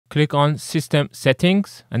click on System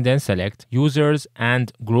Settings and then select Users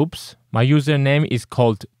and Groups. My username is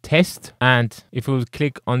called test, and if you would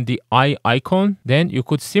click on the eye icon, then you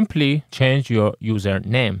could simply change your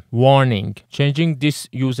username. Warning: changing this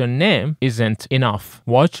username isn't enough.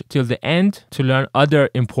 Watch till the end to learn other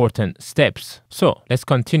important steps. So let's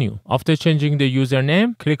continue. After changing the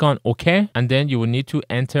username, click on OK, and then you will need to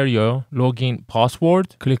enter your login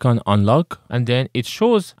password. Click on unlock, and then it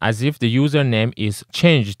shows as if the username is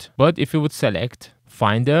changed. But if you would select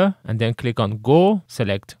Finder and then click on Go,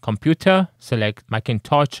 select Computer, select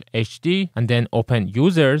Macintosh HD, and then open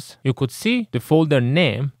Users, you could see the folder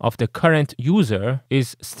name of the current user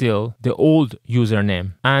is still the old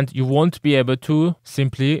username, and you won't be able to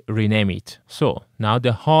simply rename it. So now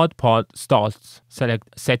the hard part starts.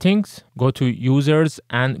 Select Settings, go to Users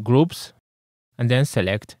and Groups, and then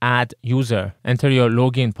select Add User. Enter your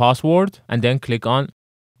login password and then click on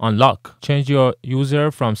Unlock. Change your user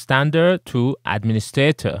from standard to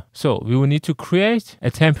administrator. So we will need to create a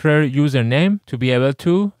temporary username to be able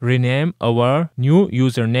to rename our new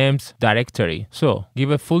usernames directory. So give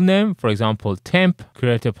a full name, for example, temp,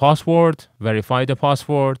 create a password, verify the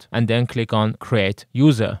password, and then click on create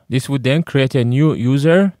user. This would then create a new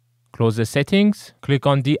user. Close the settings, click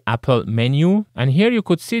on the Apple menu, and here you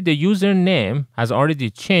could see the username has already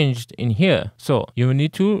changed in here. So you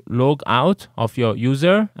need to log out of your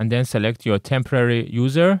user and then select your temporary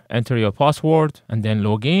user, enter your password, and then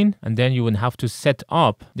log in. And then you will have to set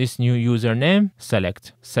up this new username,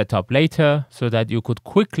 select setup later so that you could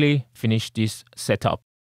quickly finish this setup.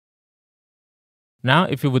 Now,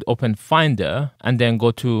 if you would open Finder and then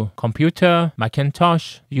go to Computer,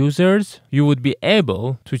 Macintosh, Users, you would be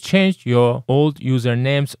able to change your old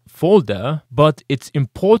usernames folder, but it's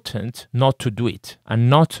important not to do it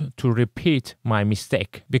and not to repeat my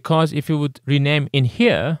mistake. Because if you would rename in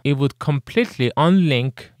here, it would completely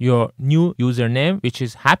unlink your new username, which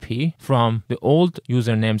is happy, from the old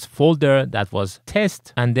usernames folder that was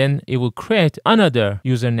test, and then it will create another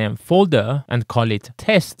username folder and call it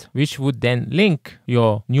test, which would then link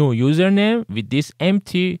your new username with this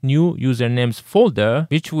empty new usernames folder,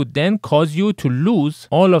 which would then cause you to lose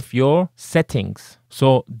all of your settings.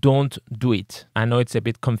 So don't do it. I know it's a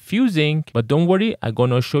bit confusing, but don't worry, I'm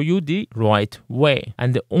gonna show you the right way.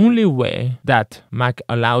 And the only way that Mac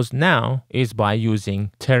allows now is by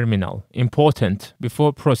using terminal. Important.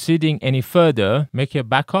 Before proceeding any further, make a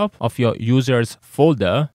backup of your users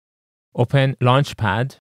folder, open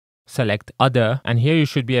Launchpad, select Other, and here you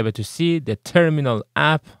should be able to see the terminal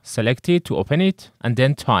app. Select it to open it, and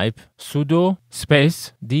then type sudo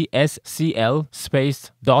space dscl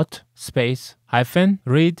space dot space hyphen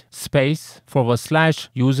read space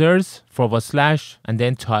 / users / and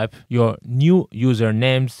then type your new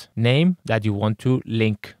username's name that you want to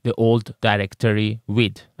link the old directory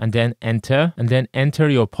with, and then enter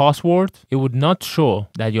your password. It would not show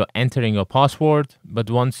that you're entering your password, but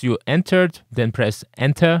once you entered, then press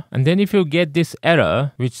enter. And then if you get this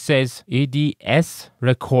error which says eds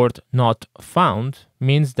record not found,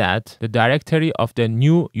 means that the directory of the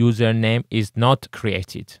new username is not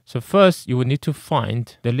created. So first you will need to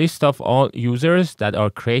find the list of all users that are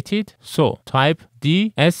created. So type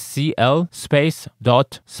dscl space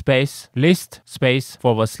dot space list space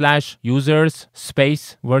 / users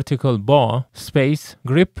space vertical bar space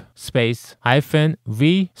grep space hyphen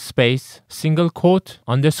v space single quote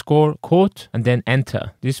underscore quote, and then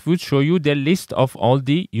enter. This would show you the list of all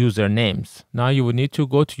the usernames. Now you will need to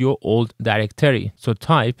go to your old directory. So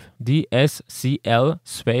type dscl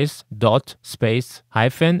space dot space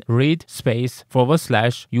hyphen read space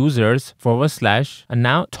 / users / and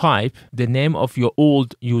now type the name of your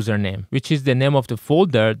old username, which is the name of the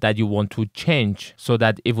folder that you want to change, so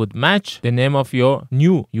that it would match the name of your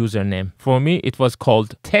new username. For me, it was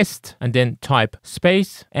called test, and then type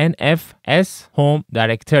space nfs home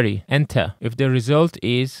directory, enter. If the result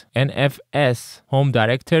is nfs home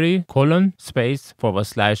directory space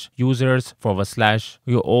 / users /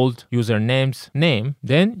 your old username's name,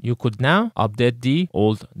 then you could now update the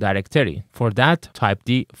old directory. For that, type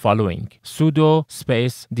the following: sudo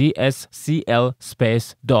space dscl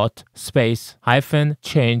space dot space hyphen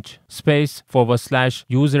change space /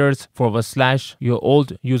 users / your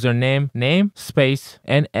old username name space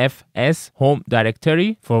nfs home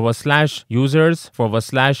directory / users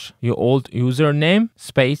 / your old username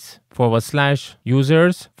space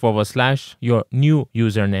 /users/ your new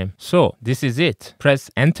username. So this is it. Press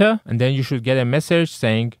enter and then you should get a message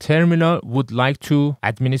saying terminal would like to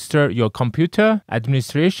administer your computer.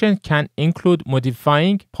 Administration can include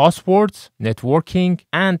modifying passwords, networking,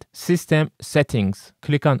 and system settings.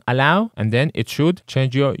 Click on allow and then it should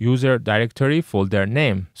change your user directory folder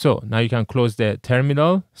name. So now you can close the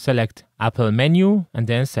terminal, select Apple menu and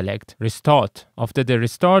then select restart. After the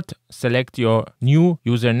restart, select your new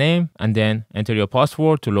username and then enter your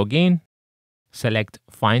password to log in. Select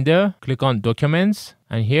Finder, click on Documents,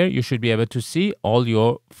 and here you should be able to see all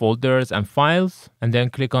your folders and files, and then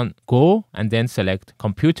click on Go and then select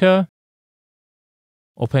Computer.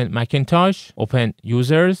 Open Macintosh, open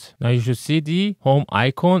Users. Now you should see the home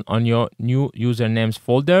icon on your new usernames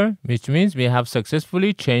folder, which means we have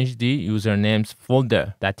successfully changed the usernames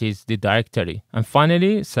folder, that is the directory. And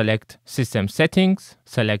finally, select System Settings,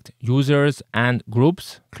 select Users and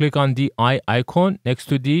Groups. Click on the eye icon next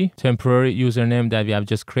to the temporary username that we have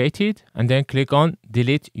just created, and then click on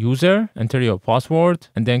Delete User, enter your password,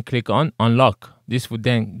 and then click on Unlock. This would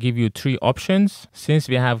then give you 3 options. Since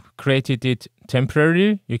we have created it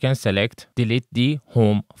temporary, you can select delete the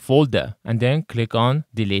home folder and then click on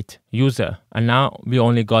delete user. And now we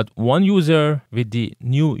only got one user with the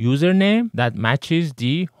new username that matches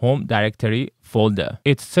the home directory folder.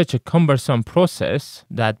 It's such a cumbersome process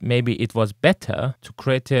that maybe it was better to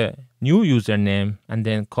create a new username and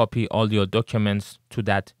then copy all your documents to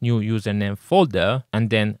that new username folder and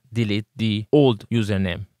then delete the old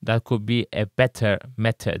username. That could be a better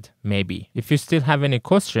method maybe. If you still have any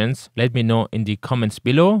questions, let me know in the comments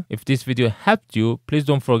below. If this video helped you, please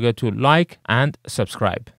don't forget to like and subscribe.